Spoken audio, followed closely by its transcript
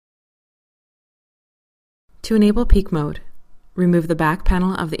To enable peak mode, remove the back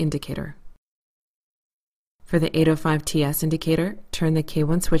panel of the indicator. For the 805TS indicator, turn the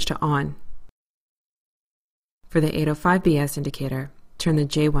K1 switch to on. For the 805BS indicator, turn the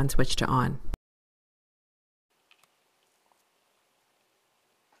J1 switch to on.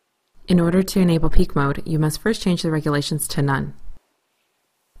 In order to enable peak mode, you must first change the regulations to none.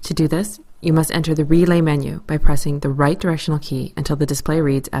 To do this, you must enter the relay menu by pressing the right directional key until the display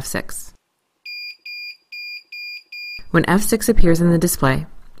reads F6. When F6 appears in the display,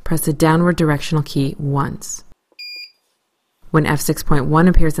 press the downward directional key once. When F6.1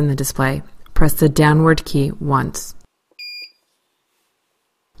 appears in the display, press the downward key once.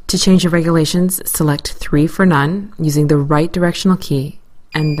 To change the regulations, select 3 for none using the right directional key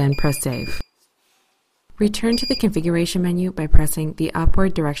and then press save. Return to the configuration menu by pressing the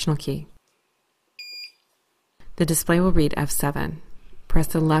upward directional key. The display will read F7. Press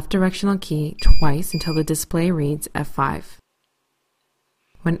the left directional key twice until the display reads F5.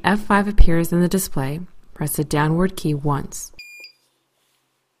 When F5 appears in the display, press the downward key once.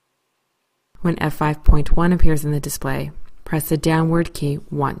 When F5.1 appears in the display, press the downward key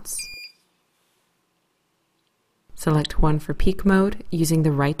once. Select 1 for peak mode using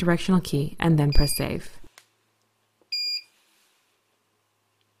the right directional key and then press save.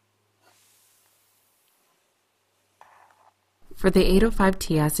 For the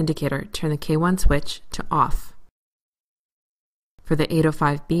 805TS indicator, turn the K1 switch to off. For the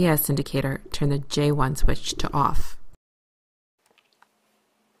 805BS indicator, turn the J1 switch to off.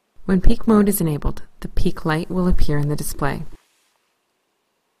 When peak mode is enabled, the peak light will appear in the display.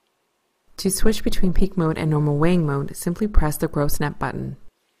 To switch between peak mode and normal weighing mode, simply press the gross net button.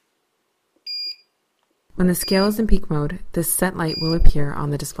 When the scale is in peak mode, the set light will appear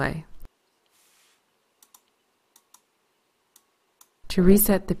on the display. To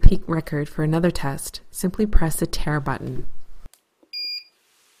reset the peak record for another test, simply press the tare button.